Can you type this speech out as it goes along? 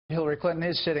Hillary Clinton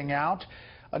is sitting out.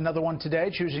 Another one today,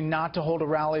 choosing not to hold a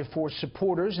rally for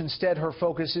supporters. Instead, her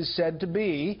focus is said to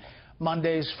be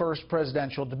Monday's first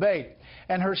presidential debate.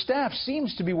 And her staff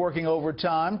seems to be working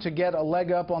overtime to get a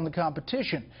leg up on the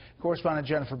competition. Correspondent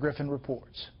Jennifer Griffin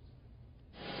reports.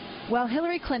 While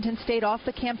Hillary Clinton stayed off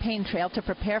the campaign trail to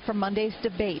prepare for Monday's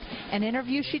debate, an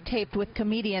interview she taped with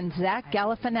comedian Zach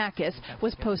Galifianakis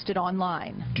was posted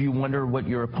online. Do you wonder what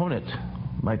your opponent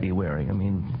might be wearing? I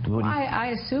mean, I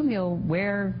assume he'll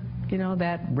wear,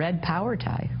 that red power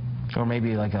tie. Or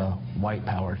maybe like a white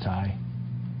power tie.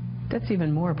 That's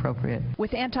even more appropriate.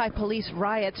 With anti-police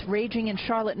riots raging in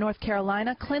Charlotte, North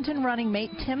Carolina, Clinton running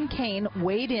mate Tim Kaine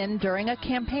weighed in during a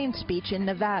campaign speech in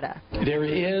Nevada. There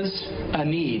is a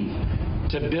need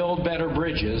to build better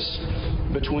bridges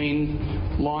between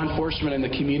law enforcement and the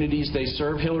communities they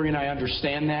serve. Hillary and I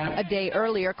understand that. A day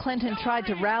earlier, Clinton tried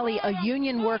to rally a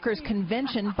union workers'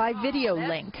 convention by video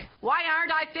link. Why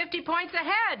aren't I 50 points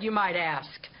ahead, you might ask?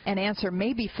 An answer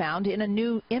may be found in a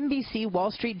new NBC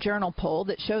Wall Street Journal poll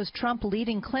that shows Trump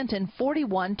leading Clinton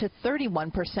 41% to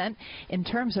 31% in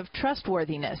terms of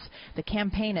trustworthiness. The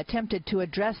campaign attempted to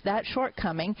address that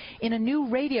shortcoming in a new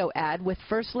radio ad with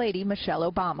First Lady Michelle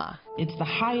Obama. It's the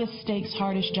highest stakes,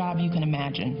 hardest job you can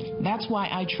imagine. That's why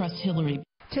I trust Hillary.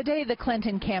 Today, the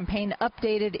Clinton campaign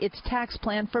updated its tax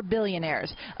plan for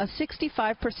billionaires, a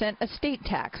 65% estate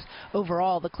tax.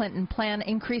 Overall, the Clinton plan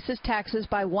increases taxes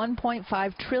by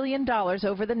 $1.5 trillion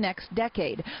over the next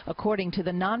decade, according to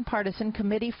the Nonpartisan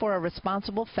Committee for a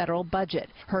Responsible Federal Budget.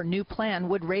 Her new plan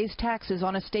would raise taxes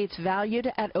on estates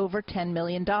valued at over $10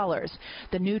 million.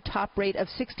 The new top rate of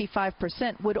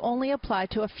 65% would only apply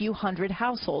to a few hundred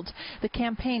households, the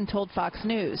campaign told Fox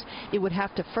News. It would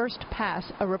have to first pass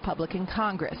a Republican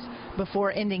Congress.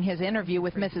 Before ending his interview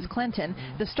with Mrs. Clinton,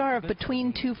 the star of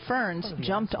Between Two Ferns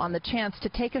jumped on the chance to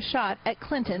take a shot at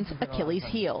Clinton's Achilles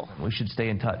heel. We should stay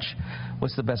in touch.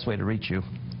 What's the best way to reach you?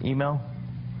 Email?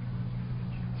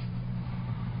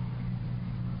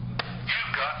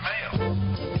 You've got mail.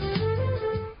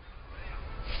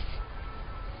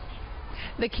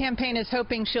 The campaign is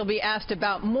hoping she'll be asked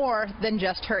about more than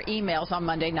just her emails on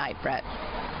Monday night, Brett.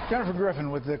 Jennifer Griffin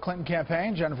with the Clinton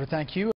campaign. Jennifer, thank you.